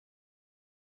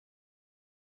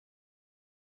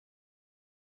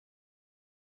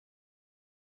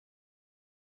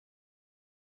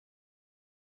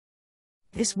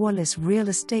This Wallace Real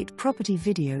Estate property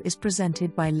video is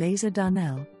presented by Laser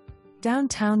Darnell.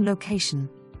 Downtown location.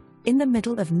 In the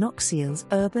middle of Knoxille's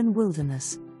urban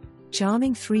wilderness.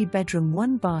 Charming 3-bedroom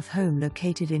 1-bath home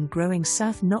located in growing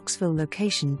South Knoxville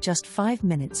location just 5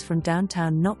 minutes from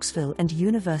downtown Knoxville and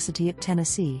University of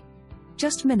Tennessee.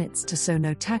 Just minutes to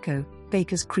SoKno Taco,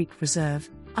 Baker's Creek Reserve,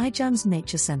 Ijams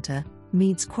Nature Center,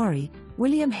 Meads Quarry,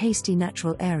 Hastie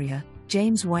Natural Area,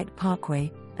 James White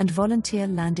Parkway, and volunteer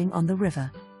landing on the river.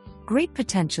 Great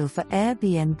potential for Air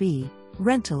BNB,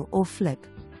 rental or flip.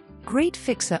 Great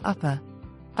fixer-upper.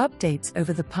 Updates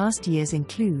over the past years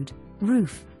include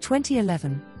roof,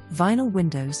 2011, vinyl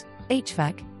windows,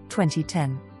 HVAC,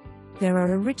 2010. There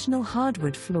are original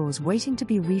hardwood floors waiting to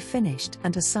be refinished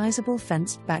and a sizable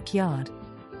fenced backyard.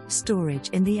 Storage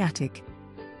in the attic.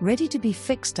 Ready to be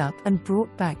fixed up and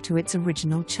brought back to its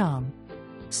original charm.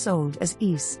 Sold as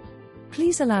is.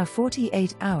 Please allow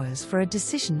 48 hours for a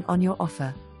decision on your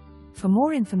offer. For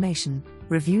more information,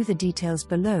 review the details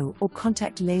below or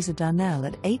contact Laser Darnell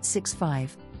at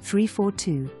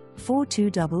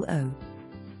 865-342-4200.